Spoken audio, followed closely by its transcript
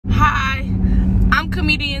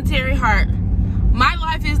Comedian Teri Hearte. My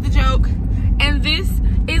life is the joke, and this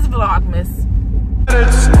is Vlogmas. Let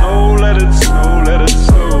it snow, let it snow, let it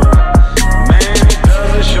snow. Man, it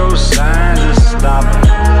doesn't show signs of stopping.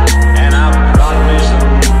 And I brought me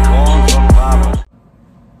some corn for papa.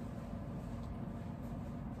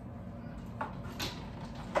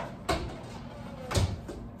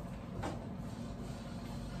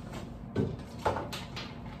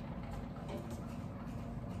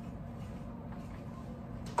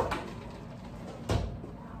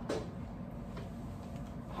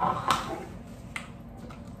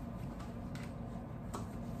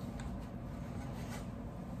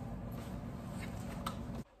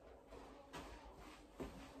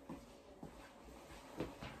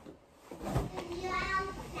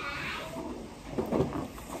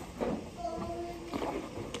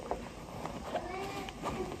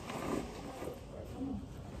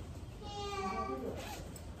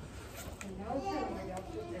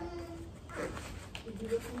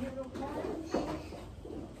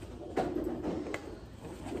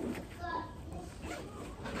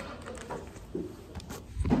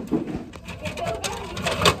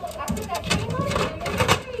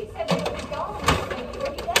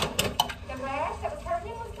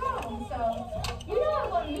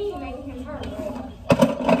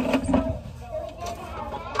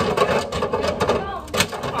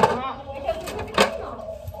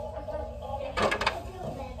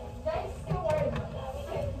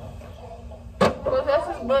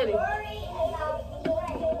 Buddy.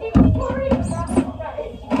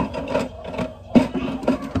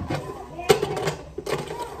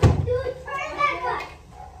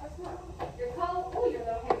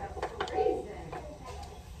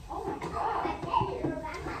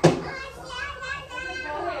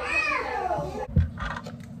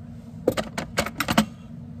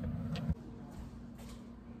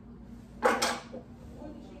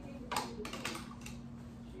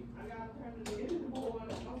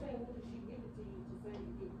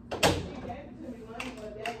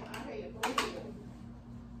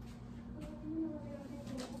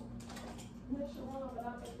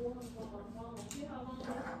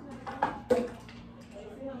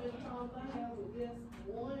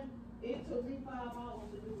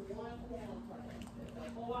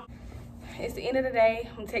 It's the end of the day.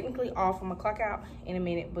 I'm technically off. I'm gonna clock out in a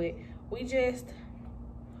minute, but we just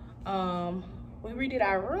we redid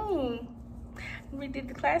our room. We redid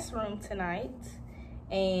the classroom tonight,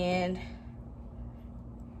 and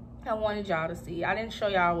I wanted y'all to see. I didn't show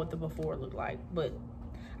y'all what the before looked like, but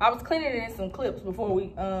I was cleaning it in some clips before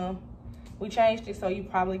we changed it, so you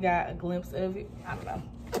probably got a glimpse of it. I don't know.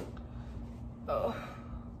 Oh.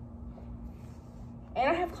 And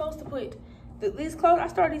I have clothes to put. These clothes, I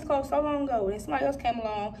started these clothes so long ago, and somebody else came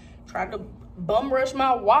along, tried to bum rush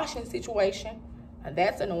my washing situation. Now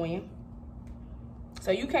that's annoying.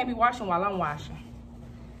 So you can't be washing while I'm washing,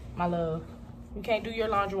 my love. You can't do your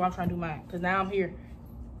laundry while I'm trying to do mine, because now I'm here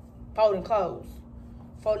folding clothes,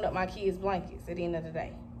 folding up my kids' blankets at the end of the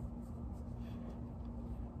day.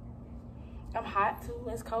 I'm hot too.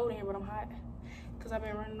 It's cold in here, but I'm hot because I've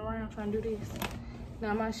been running around trying to do this.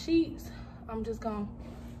 Now my sheets, I'm just gonna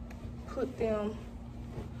put them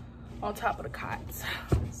on top of the cots.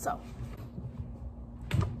 So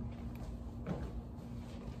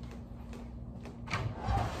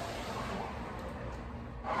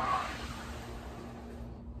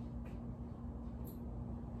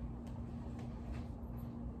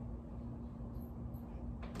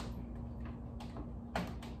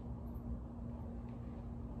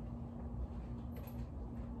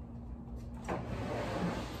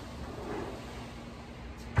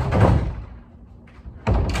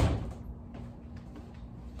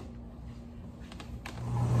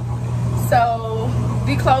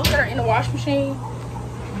the clothes that are in the wash machine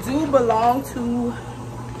do belong to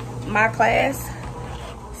my class,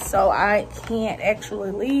 so I can't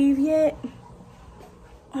actually leave yet.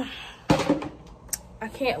 I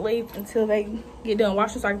can't leave until they get done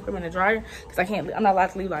washing, so I can put them in the dryer, because I'm not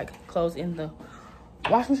allowed to leave like clothes in the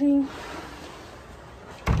wash machine.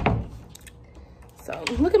 So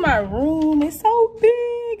look at my room. It's so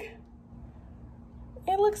big.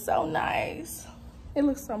 It looks so nice. It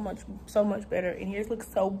looks so much better in here. It looks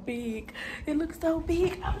so big. It looks so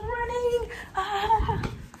big. I'm running. Ah.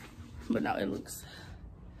 But no, it looks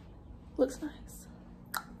nice.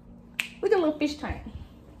 Look at a little fish tank.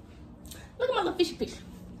 Look at my little fishy fish.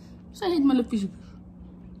 Say hey to my little fishy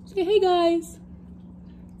fish. Say hey, guys.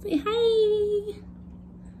 Say hi.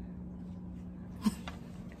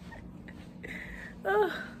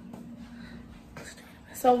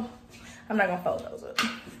 So I'm not gonna fold those up.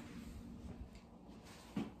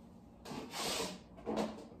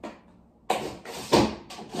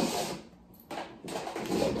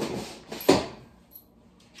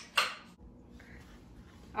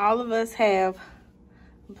 all of us have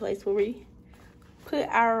a place where we put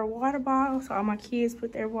our water bottles. So all my kids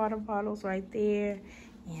put their water bottles right there.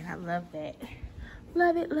 And I love that.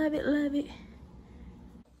 Love it, love it, love it.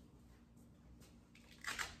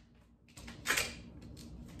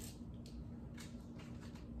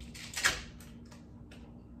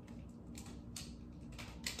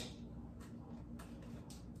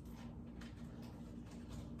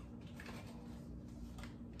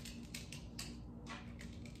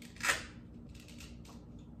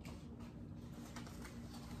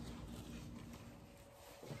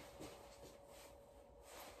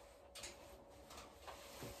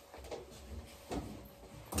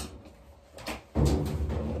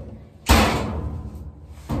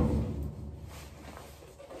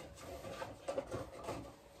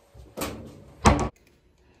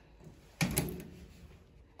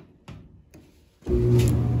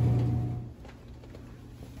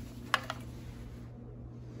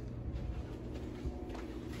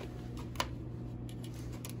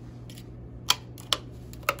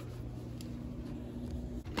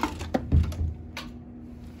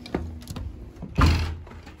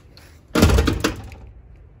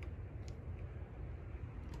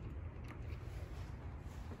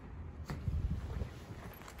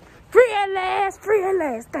 Free at last, free at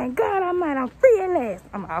last. Thank God I'm free at last.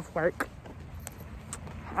 I'm off work.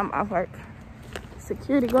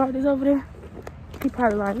 Security guard is over there. He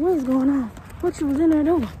probably like, what is going on? What you was in there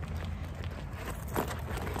doing?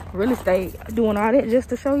 Really stayed doing all that just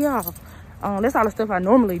to show y'all. That's all the stuff I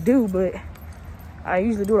normally do, but I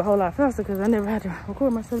usually do it a whole lot faster because I never had to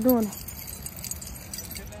record myself doing it.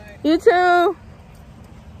 You too.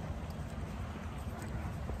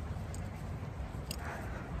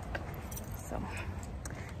 So,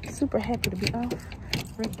 super happy to be off,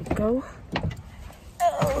 ready to go.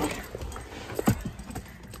 Oh.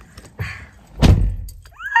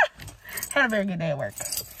 Had a very good day at work.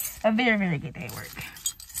 A very, very good day at work.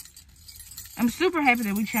 I'm super happy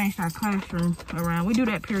that we changed our classroom around. We do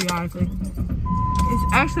that periodically.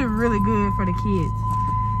 It's actually really good for the kids.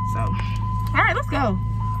 So, all right, let's go.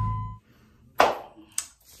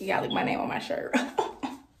 You gotta look at my name on my shirt.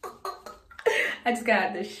 I just got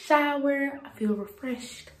out the shower. I feel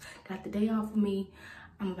refreshed. Got the day off of me.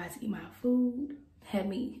 I'm about to eat my food. Have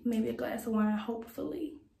me maybe a glass of wine,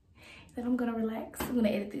 hopefully. Then I'm gonna relax. I'm gonna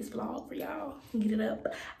edit this vlog for y'all and get it up.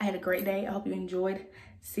 I had a great day. I hope you enjoyed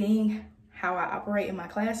seeing how I operate in my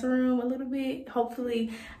classroom a little bit.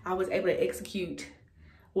 Hopefully I was able to execute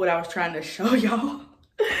what I was trying to show y'all.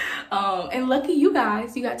 And lucky you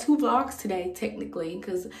guys, you got 2 vlogs today technically,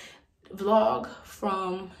 because vlog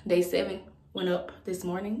from day 7 went up this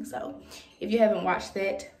morning. So if you haven't watched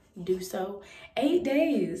that, do so. 8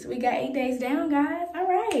 days. We got 8 days down, guys. All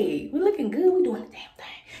right. We're looking good. We're doing the damn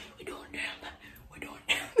thing. We're doing the damn thing. We're doing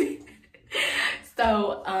the damn thing.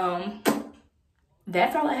 So,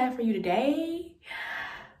 that's all I have for you today.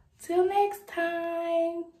 Till next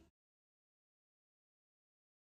time.